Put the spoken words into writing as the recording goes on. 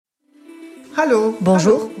Hello.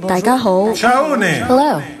 Bonjour. Daigaho. Ciao.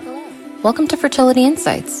 Hello. Welcome to Fertility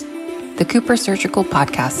Insights, the Cooper Surgical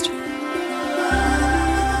Podcast.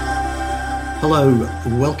 Hello,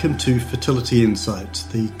 welcome to Fertility Insights,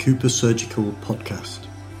 the Cooper Surgical Podcast.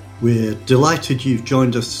 We're delighted you've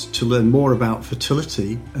joined us to learn more about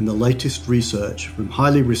fertility and the latest research from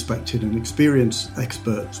highly respected and experienced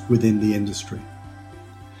experts within the industry.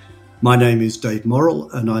 My name is Dave Morrell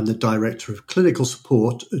and I'm the Director of Clinical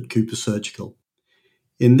Support at Cooper Surgical.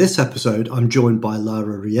 In this episode, I'm joined by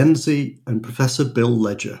Laura Rienzi and Professor Bill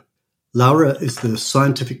Ledger. Laura is the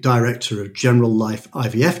Scientific Director of General Life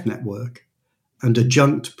IVF Network and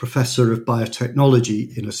Adjunct Professor of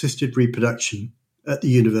Biotechnology in Assisted Reproduction at the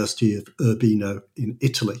University of Urbino in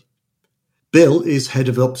Italy. Bill is Head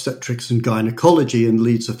of Obstetrics and Gynecology and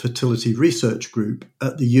leads a fertility research group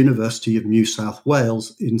at the University of New South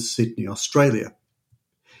Wales in Sydney, Australia.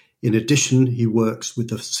 In addition, he works with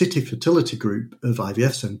the City Fertility Group of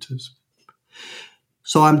IVF centres.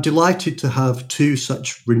 So I'm delighted to have two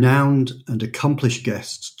such renowned and accomplished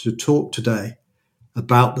guests to talk today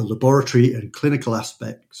about the laboratory and clinical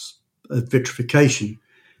aspects of vitrification,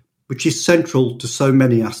 which is central to so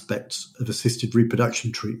many aspects of assisted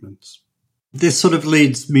reproduction treatments. This sort of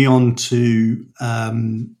leads me on to,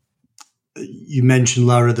 you mentioned,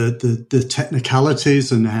 Laura, the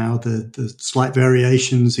technicalities and how the slight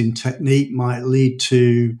variations in technique might lead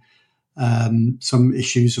to some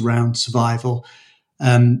issues around survival.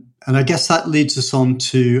 And I guess that leads us on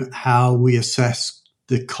to how we assess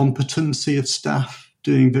the competency of staff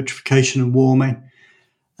doing vitrification and warming.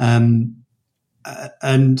 And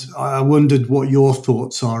I wondered what your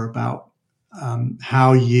thoughts are about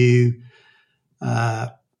how you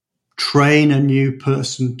train a new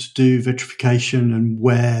person to do vitrification and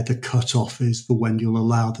where the cutoff is for when you'll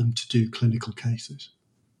allow them to do clinical cases.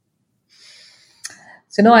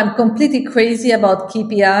 So I'm completely crazy about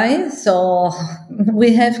KPI. So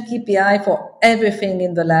we have KPI for everything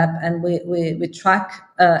in the lab, and we track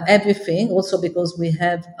everything. Also because we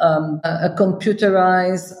have a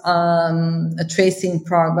computerized a tracing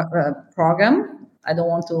program. I don't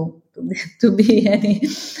want to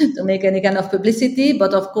make any kind of publicity,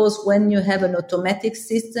 but of course, when you have an automatic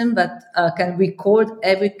system that can record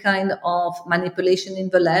every kind of manipulation in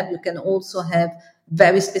the lab, you can also have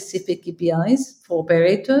very specific KPIs for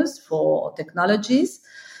operators, for technologies.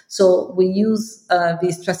 So we use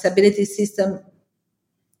this traceability system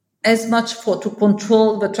as much to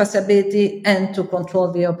control the traceability and to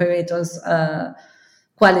control the operator's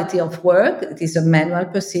quality of work. It is a manual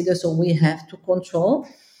procedure, so we have to control.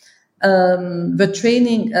 The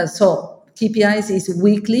training, so KPIs is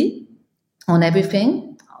weekly on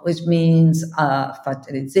everything, which means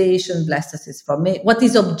fertilization, blastocyst formation. What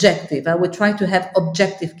is objective? I would try to have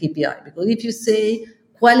objective KPI, because if you say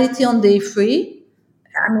quality on day 3,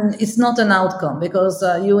 I mean, it's not an outcome, because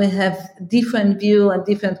you will have different view and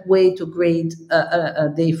different way to grade a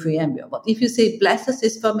day 3 embryo. But if you say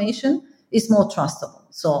blastocyst formation, it's more trustable.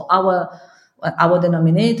 So our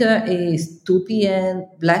denominator is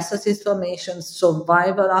 2PN, blastocyst formation,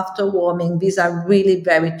 survival after warming. These are really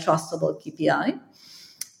very trustable KPI.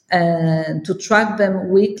 And to track them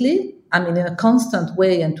weekly, I mean, in a constant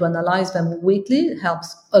way, and to analyze them weekly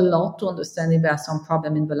helps a lot to understand if there are some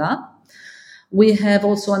problem in the lab. We have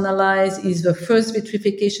also analyzed is the first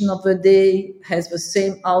vitrification of the day has the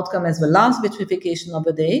same outcome as the last vitrification of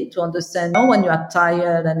the day, to understand when you are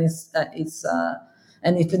tired and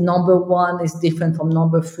and if number 1 is different from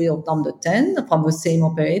number 3 or number 10 from the same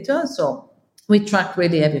operator. So we track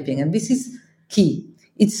really everything, and this is key.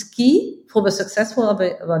 It's key for the success of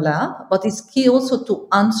the lab, but it's key also to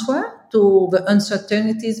answer to the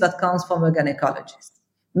uncertainties that comes from a gynecologist.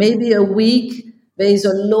 Maybe a week there is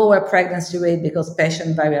a lower pregnancy rate because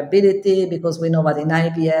patient variability, because we know that in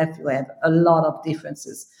IVF you have a lot of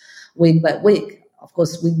differences week by week. Of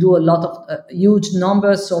course, we do a lot of huge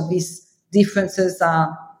numbers, so these differences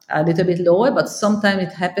are a little bit lower, but sometimes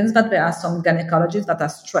it happens that there are some gynecologists that are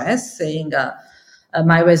stressed, saying,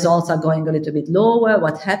 my results are going a little bit lower.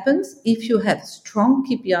 What happens? If you have strong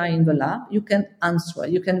KPI in the lab, you can answer,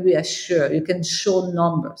 you can reassure, you can show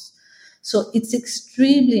numbers. So it's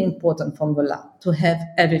extremely important from the lab to have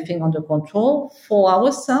everything under control for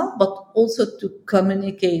ourselves, but also to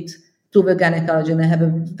communicate to the gynecologist and have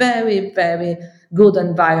a very, very good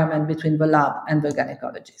environment between the lab and the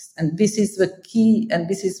gynecologist. And this is the key, and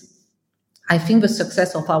this is, I think, the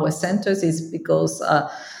success of our centers is because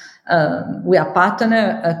we are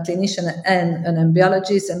partner, a clinician and an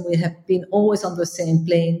embryologist, and we have been always on the same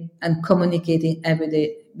plane and communicating every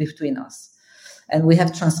day between us. And we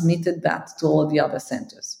have transmitted that to all the other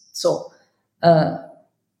centers. So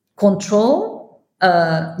control,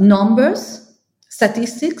 numbers,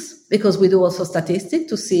 statistics, because we do also statistics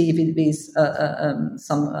to see if it is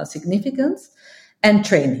some significance, and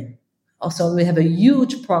training. Also, we have a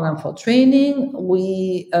huge program for training.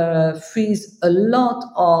 We freeze a lot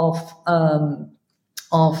of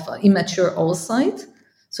immature oocyte,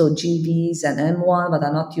 so GVs and M1 that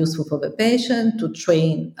are not useful for the patient, to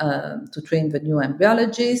train the new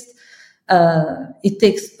embryologist. It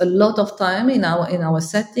takes a lot of time in our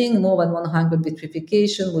setting, more than 100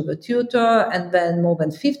 vitrification with a tutor, and then more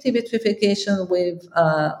than 50 vitrification with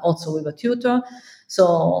also with a tutor.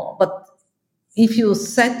 So, but if you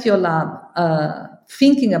set your lab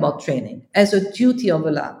thinking about training as a duty of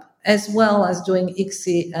a lab, as well as doing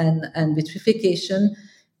ICSI and vitrification,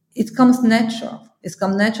 it comes natural. It's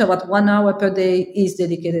come natural that 1 hour per day is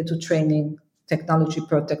dedicated to training technology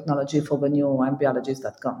per technology for the new embryologist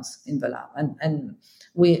that comes in the lab. And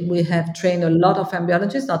we have trained a lot of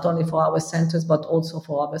embryologists, not only for our centers, but also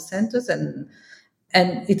for other centers. And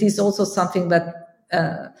it is also something that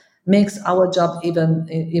makes our job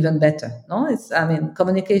even better. No,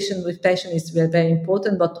 communication with patients is very, very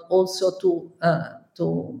important, but also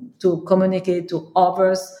to communicate to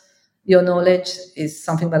others your knowledge is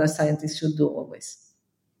something that a scientist should do always.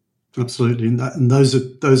 Absolutely, and those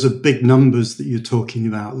are big numbers that you're talking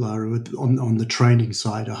about, Lara, on the training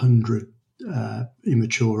side, 100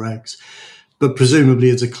 immature eggs. But presumably,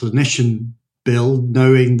 as a clinician, Bill,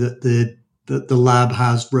 knowing that the lab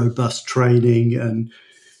has robust training and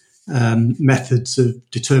methods of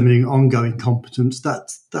determining ongoing competence,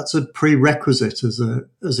 that's a prerequisite as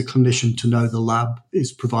a clinician to know the lab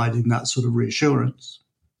is providing that sort of reassurance.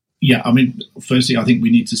 Yeah, firstly, I think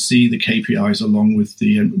we need to see the KPIs along with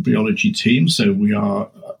the embryology team, so we are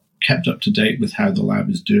kept up to date with how the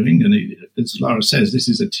lab is doing. And as Lara says, this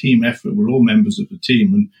is a team effort. We're all members of the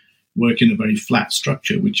team and work in a very flat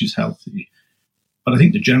structure, which is healthy. But I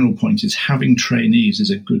think the general point is having trainees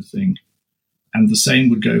is a good thing. And the same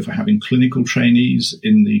would go for having clinical trainees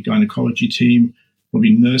in the gynecology team,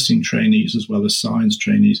 probably nursing trainees as well as science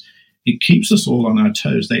trainees. It keeps us all on our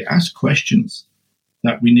toes. They ask questions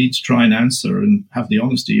that we need to try and answer and have the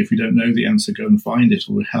honesty. If we don't know the answer, go and find it,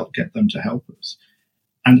 or help get them to help us.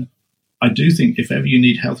 And I do think if ever you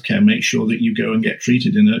need healthcare, make sure that you go and get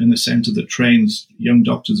treated in a centre that trains young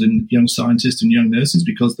doctors and young scientists and young nurses,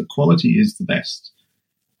 because the quality is the best.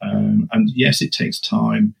 And yes, it takes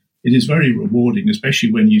time. It is very rewarding,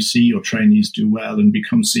 especially when you see your trainees do well and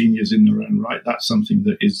become seniors in their own right. That's something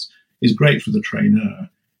that is great for the trainer.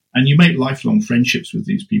 And you make lifelong friendships with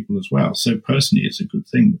these people as well. So personally, it's a good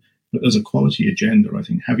thing. But as a quality agenda, I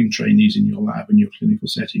think having trainees in your lab and your clinical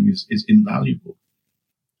setting is invaluable.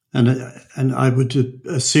 And I would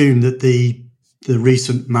assume that the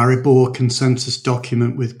recent Maribor consensus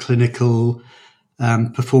document with clinical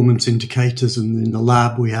performance indicators, and in the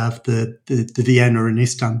lab we have the Vienna and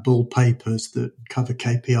Istanbul papers that cover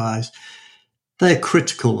KPIs. They're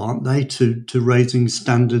critical, aren't they, to raising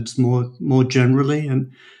standards more generally?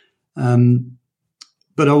 And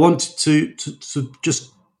but I wanted to just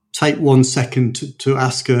take 1 second to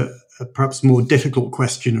ask a perhaps more difficult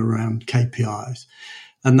question around KPIs,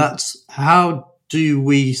 and that's how do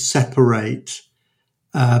we separate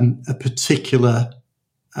a particular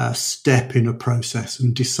step in a process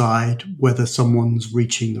and decide whether someone's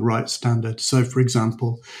reaching the right standard? So, for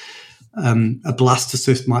example, a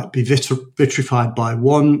blastocyst might be vitrified by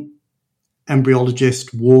one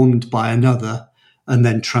embryologist, warmed by another, and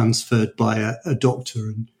then transferred by a doctor.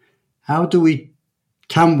 And how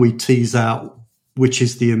can we tease out which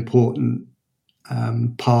is the important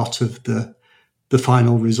part of the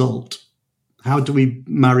final result? How do we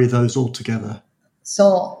marry those all together?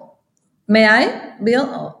 So, may I, Bill?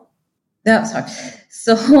 Oh, no, sorry.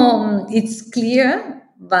 So it's clear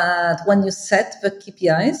that when you set the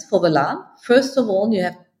KPIs for the lab, first of all, you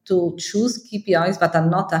have to choose KPIs that are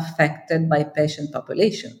not affected by patient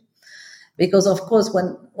population. Because, of course,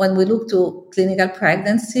 when we look to clinical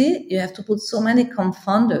pregnancy, you have to put so many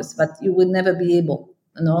confounders that you will never be able,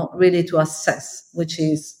 really to assess, which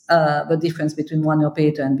is the difference between one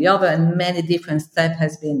operator and the other. And many different steps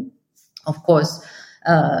has been, of course,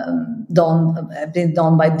 been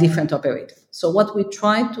done by different operators. So what we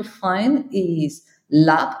try to find is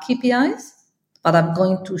lab KPIs that are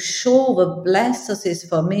going to show the blastocyst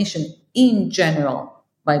formation in general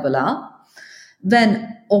by the lab.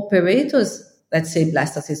 Then operators, let's say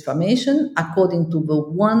blastocyst formation, according to the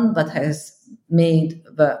one that has made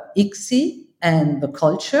the ICSI and the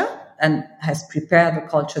culture and has prepared the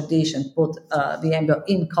culture dish and put the embryo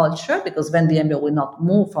in culture, because then the embryo will not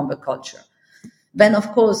move from the culture. Then,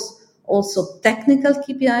 of course, also technical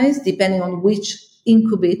KPIs, depending on which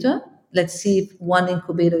incubator. Let's see if one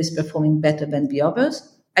incubator is performing better than the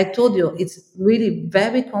others. I told you it's really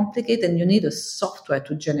very complicated and you need a software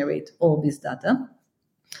to generate all this data.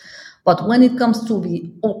 But when it comes to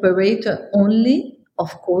the operator only,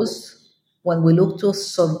 of course, when we look to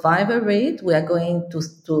survival rate, we are going to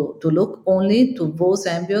look only to those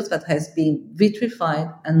embryos that has been vitrified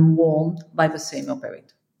and warmed by the same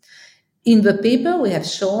operator. In the paper, we have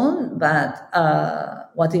shown that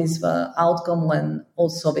what is the outcome when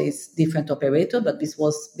also there is different operator, but this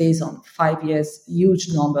was based on 5 years, huge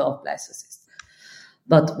number of blastocysts.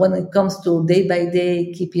 But when it comes to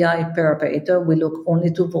day-by-day KPI per operator, we look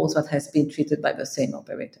only to those that has been treated by the same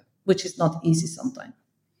operator, which is not easy sometimes.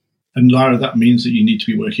 And Lara, that means that you need to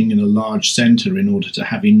be working in a large centre in order to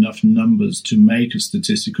have enough numbers to make a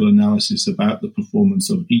statistical analysis about the performance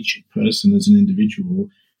of each person as an individual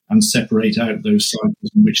and separate out those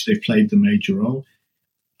cycles in which they played the major role.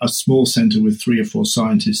 A small centre with 3 or 4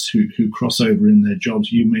 scientists who cross over in their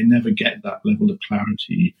jobs, you may never get that level of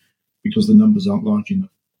clarity because the numbers aren't large enough.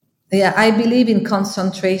 Yeah, I believe in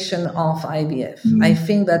concentration of IVF. I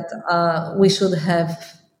think that we should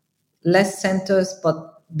have less centers but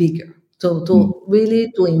bigger to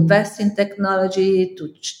really to invest in technology,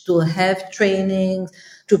 to have trainings,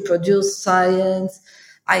 to produce science.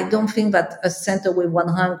 I don't think that a center with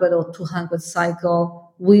 100 or 200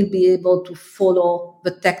 cycle will be able to follow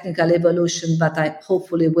the technical evolution that I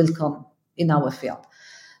hopefully will come in our field.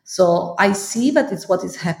 So I see that it's what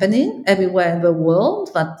is happening everywhere in the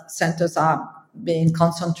world, that centers are being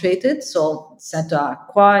concentrated. So centers are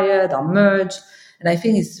acquired, are merged. And I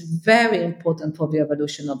think it's very important for the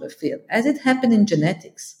evolution of the field, as it happened in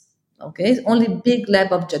genetics. Okay, only big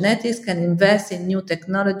lab of genetics can invest in new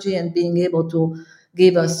technology and being able to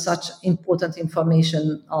give us such important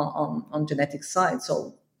information on genetic side.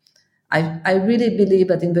 So I really believe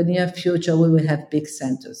that in the near future we will have big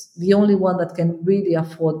centers. The only one that can really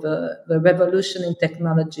afford the revolution in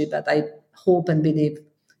technology that I hope and believe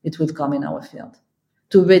it will come in our field.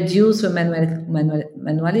 To reduce the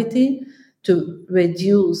manuality, to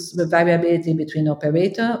reduce the variability between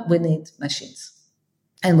operator, we need machines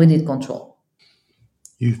and we need control.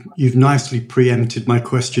 You've nicely preempted my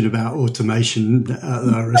question about automation.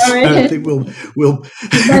 I think we'll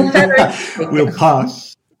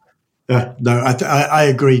pass. No, I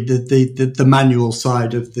agree that the manual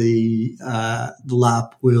side of the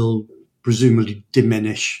lab will presumably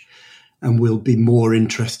diminish, and we'll be more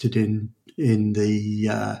interested in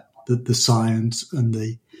the science and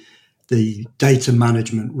the data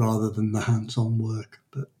management rather than the hands-on work.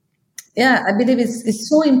 But yeah, I believe it's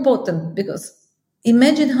so important because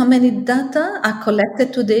imagine how many data are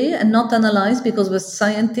collected today and not analyzed because the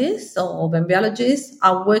scientists or the biologists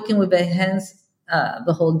are working with their hands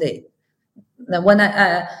the whole day. Now, when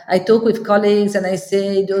I talk with colleagues and I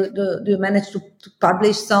say, do you manage to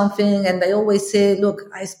publish something? And they always say, look,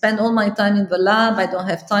 I spend all my time in the lab. I don't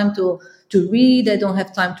have time to read. I don't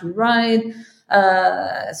have time to write.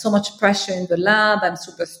 So much pressure in the lab. I'm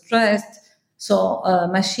super stressed. So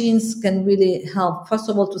machines can really help, first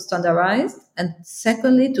of all, to standardize, and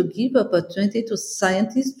secondly, to give opportunity to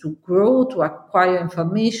scientists to grow, to acquire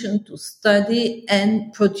information, to study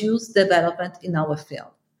and produce development in our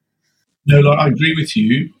field. No, I agree with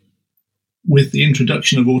you. With the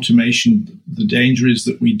introduction of automation, the danger is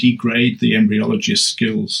that we degrade the embryologist's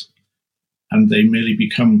skills and they merely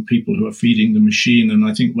become people who are feeding the machine. And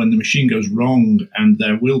I think when the machine goes wrong, and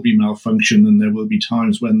there will be malfunction, and there will be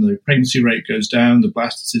times when the pregnancy rate goes down, the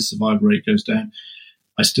blastocyst survival rate goes down,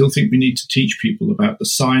 I still think we need to teach people about the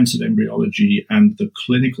science of embryology and the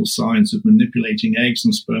clinical science of manipulating eggs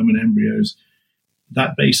and sperm and embryos.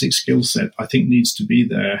 That basic skill set, I think, needs to be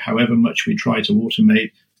there, however much we try to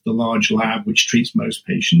automate the large lab which treats most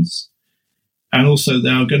patients. And also,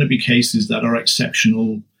 there are going to be cases that are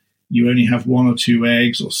exceptional. You only have 1 or 2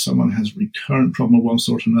 eggs, or someone has recurrent problem of one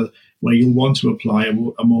sort or another, where you'll want to apply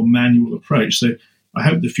a more manual approach. So I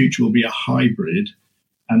hope the future will be a hybrid,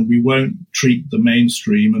 and we won't treat the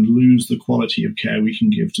mainstream and lose the quality of care we can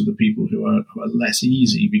give to the people who are less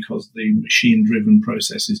easy because the machine-driven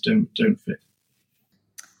processes don't fit.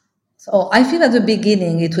 So I feel at the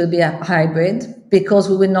beginning it will be a hybrid because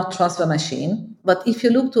we will not trust the machine. But if you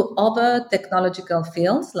look to other technological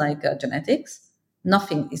fields like genetics,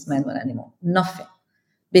 nothing is manual anymore. Nothing.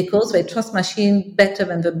 Because they trust machine better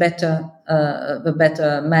than the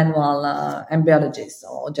better manual embryologists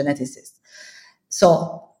or geneticists.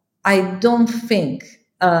 So I don't think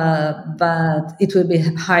that it will be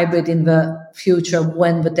hybrid in the future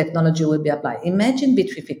when the technology will be applied. Imagine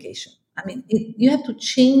vitrification. I mean, you have to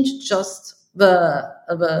change just the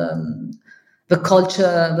the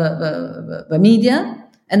culture, the media,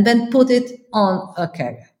 and then put it on a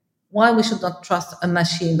carrier. Why we should not trust a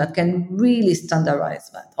machine that can really standardize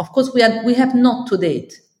that? Of course, we have not to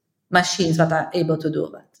date machines that are able to do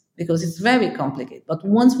that because it's very complicated. But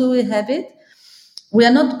once we will have it, we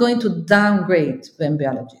are not going to downgrade the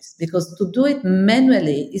embryologists because to do it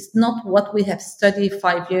manually is not what we have studied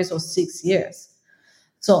 5 years or 6 years.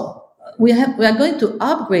 So we are going to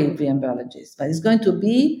upgrade the embryologists, but it's going to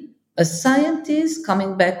be a scientist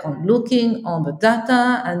coming back on looking on the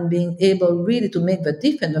data and being able really to make the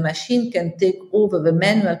difference. The machine can take over the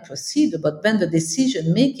manual procedure, but then the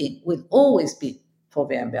decision making will always be for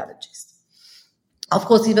the embryologist. Of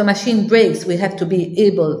course, if the machine breaks, we have to be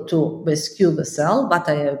able to rescue the cell, but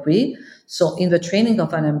I agree. So in the training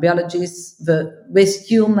of an embryologist, the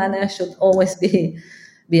rescue manner should always be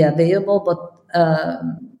available, but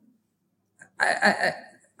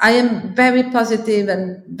I am very positive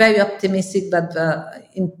and very optimistic that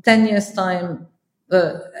in 10 years' time,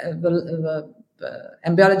 the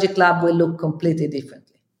embryologic lab will look completely differently.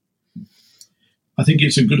 I think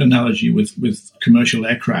it's a good analogy with commercial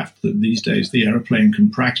aircraft that these days the airplane can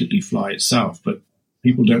practically fly itself, but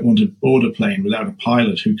people don't want to board a plane without a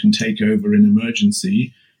pilot who can take over in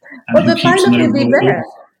emergency. But the pilot will be there.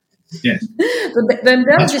 Yes. The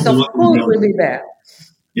embryologist, of course, will be there.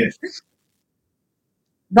 Yes.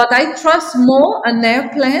 But I trust more an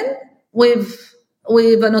airplane with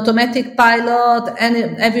an automatic pilot and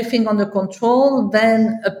everything under control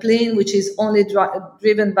than a plane which is only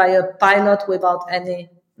driven by a pilot without any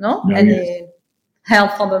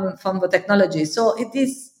help from the technology. So it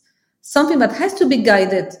is something that has to be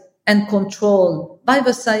guided and controlled by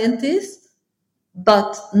the scientists,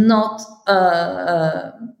 but not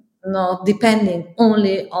depending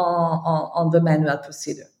only on the manual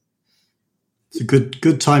procedure. It's a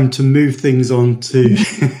good time to move things on to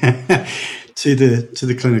to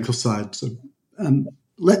the clinical side. So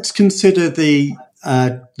let's consider the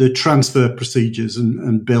transfer procedures.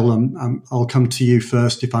 And Bill, I'll come to you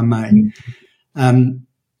first, if I may.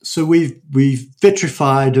 So we've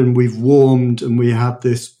vitrified and we've warmed, and we have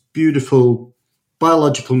this beautiful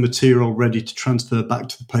biological material ready to transfer back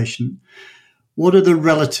to the patient. What are the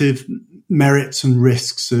relative merits and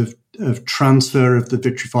risks of transfer of the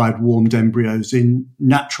vitrified warmed embryos in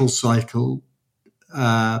natural cycle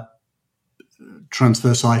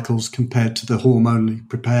transfer cycles compared to the hormonally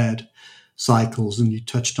prepared cycles? And you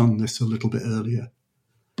touched on this a little bit earlier.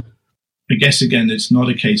 I guess, again, it's not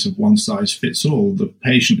a case of one size fits all. The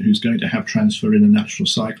patient who's going to have transfer in a natural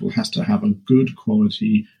cycle has to have a good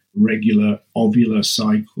quality, regular ovular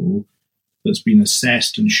cycle that's been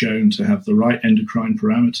assessed and shown to have the right endocrine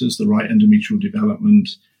parameters, the right endometrial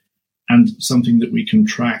development, and something that we can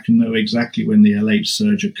track and know exactly when the LH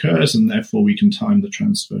surge occurs, and therefore we can time the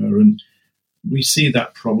transfer. And we see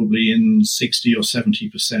that probably in 60 or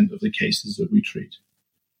 70% of the cases that we treat.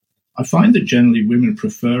 I find that generally women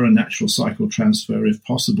prefer a natural cycle transfer if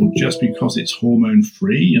possible, just because it's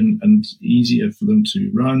hormone-free and easier for them to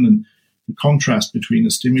run. And the contrast between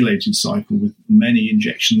a stimulated cycle with many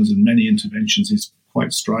injections and many interventions is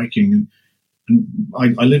quite striking. And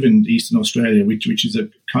I live in Eastern Australia, which is a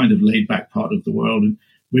kind of laid-back part of the world, and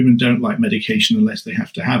women don't like medication unless they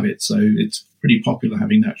have to have it. So it's pretty popular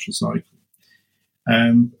having natural cycle.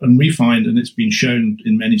 And we find, and it's been shown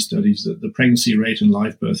in many studies, that the pregnancy rate and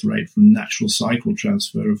live birth rate from natural cycle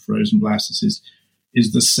transfer of frozen blastocysts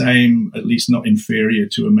is the same, at least not inferior,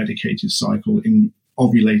 to a medicated cycle in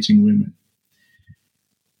ovulating women.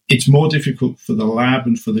 It's more difficult for the lab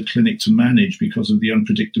and for the clinic to manage because of the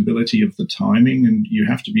unpredictability of the timing, and you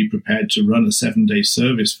have to be prepared to run a 7-day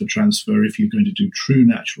service for transfer if you're going to do true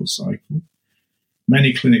natural cycle.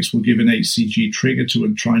 Many clinics will give an HCG trigger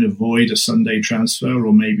to try and avoid a Sunday transfer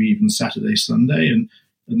or maybe even Saturday, Sunday, and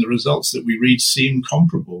the results that we read seem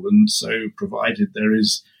comparable. And so provided there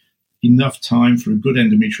is enough time for a good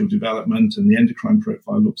endometrial development and the endocrine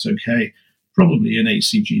profile looks okay, probably an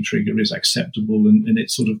HCG trigger is acceptable and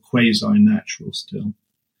it's sort of quasi-natural still.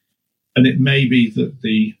 And it may be that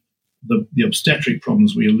the obstetric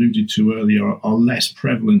problems we alluded to earlier are less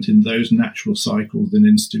prevalent in those natural cycles than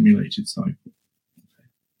in stimulated cycles.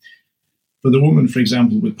 For the woman, for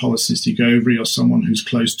example, with polycystic ovary or someone who's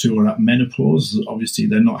close to or at menopause, obviously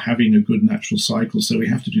they're not having a good natural cycle, so we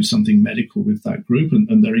have to do something medical with that group,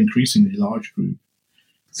 and they're increasingly large group.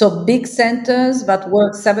 So big centers that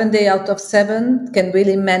work 7 days out of 7 can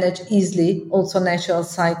really manage easily also natural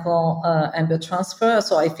cycle embryo transfer.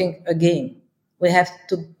 So I think, again, we have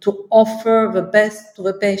to offer the best to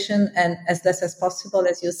the patient and as less as possible,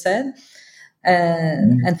 as you said.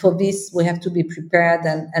 And for this, we have to be prepared.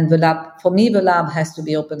 And the lab, for me, the lab has to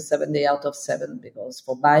be open 7 days out of 7, because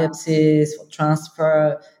for biopsies, for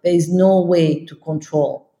transfer, there is no way to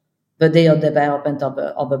control the day of development of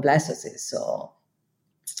a blastocyst. So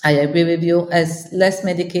I agree with you. As less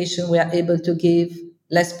medication we are able to give,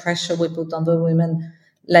 less pressure we put on the women,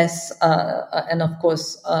 less, and of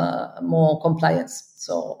course, more compliance.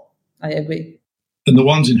 So I agree. And the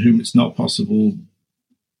ones in whom it's not possible,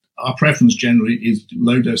 our preference generally is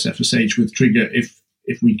low-dose FSH with trigger if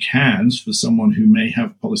we can, for someone who may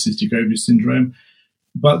have polycystic ovary syndrome.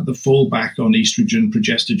 But the fallback on estrogen,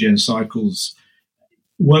 progestogen cycles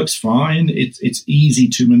works fine. It's easy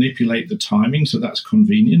to manipulate the timing, so that's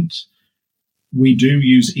convenient. We do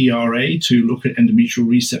use ERA to look at endometrial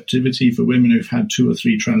receptivity for women who've had 2 or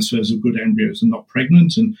 3 transfers of good embryos and not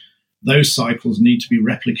pregnant, and those cycles need to be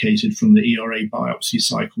replicated from the ERA biopsy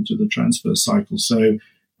cycle to the transfer cycle. So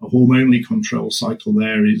a hormonally controlled cycle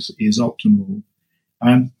there is optimal.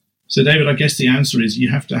 So, David, I guess the answer is you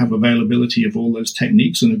have to have availability of all those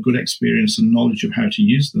techniques and a good experience and knowledge of how to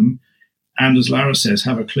use them. And as Lara says,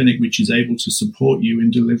 have a clinic which is able to support you in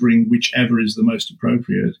delivering whichever is the most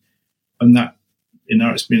appropriate. And that, in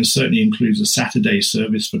our experience, certainly includes a Saturday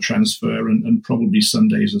service for transfer and probably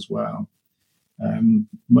Sundays as well.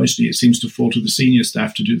 Mostly it seems to fall to the senior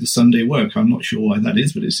staff to do the Sunday work. I'm not sure why that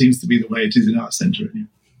is, but it seems to be the way it is in our centre.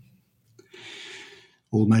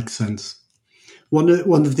 All makes sense. One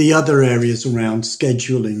of the other areas around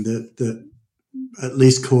scheduling that at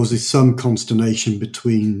least causes some consternation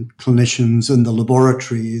between clinicians and the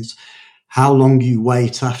laboratory is how long you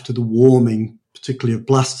wait after the warming, particularly of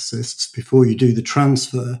blastocysts, before you do the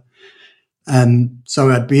transfer. So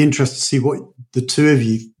I'd be interested to see what the two of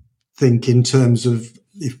you think in terms of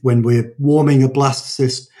if when we're warming a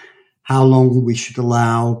blastocyst, how long we should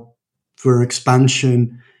allow for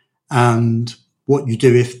expansion and what you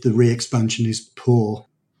do if the re-expansion is poor.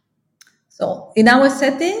 So in our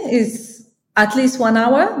setting is at least 1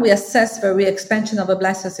 hour. We assess the re-expansion of a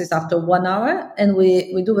blastocyst after 1 hour, and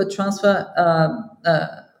we do the transfer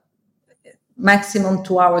maximum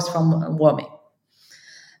 2 hours from warming.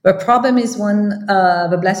 The problem is when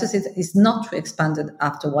the blastocyst is not re-expanded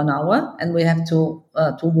after 1 hour, and we have to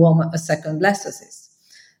warm a second blastocyst.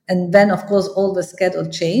 And then, of course, all the schedule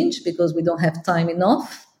change because we don't have time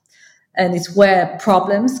enough. And it's where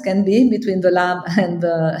problems can be between the lab and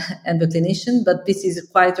the clinician. But this is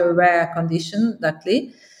quite a rare condition,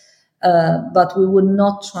 luckily. But we would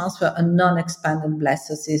not transfer a non-expanded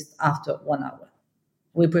blastocyst after 1 hour.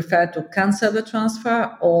 We prefer to cancel the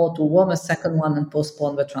transfer or to warm a second one and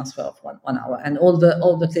postpone the transfer of one hour. And all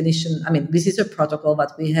the clinicians, I mean, this is a protocol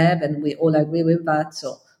that we have, and we all agree with that.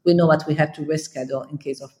 So we know that we have to reschedule in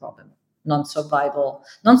case of problem. Non-survival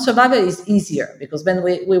is easier because then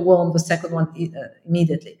we warm the second one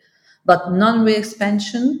immediately. But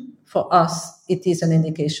non-re-expansion, for us, it is an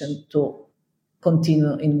indication to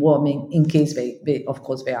continue in warming in case they of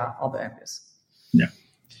course, they are other embryos. Yeah.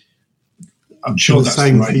 I'm sure that's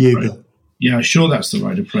the right approach. Yeah, I'm sure that's the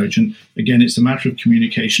right approach. And again, it's a matter of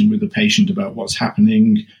communication with the patient about what's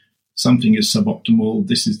happening. Something is suboptimal.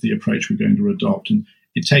 This is the approach we're going to adopt. And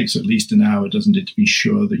it takes at least an hour, doesn't it, to be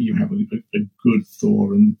sure that you have a good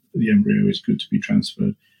thaw and the embryo is good to be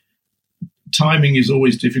transferred. Timing is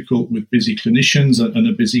always difficult with busy clinicians and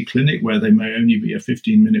a busy clinic where there may only be a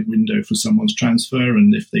 15-minute window for someone's transfer.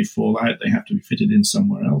 And if they fall out, they have to be fitted in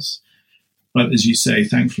somewhere else. But as you say,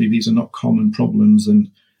 thankfully, these are not common problems,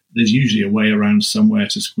 and there's usually a way around somewhere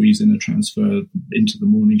to squeeze in a transfer into the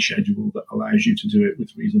morning schedule that allows you to do it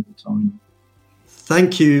with reasonable time.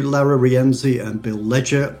 Thank you, Lara Rienzi and Bill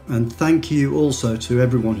Ledger, and thank you also to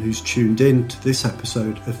everyone who's tuned in to this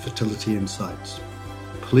episode of Fertility Insights.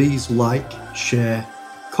 Please like, share,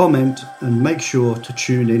 comment, and make sure to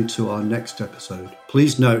tune in to our next episode.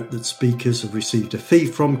 Please note that speakers have received a fee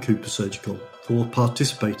from Cooper Surgical for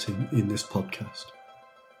participating in this podcast.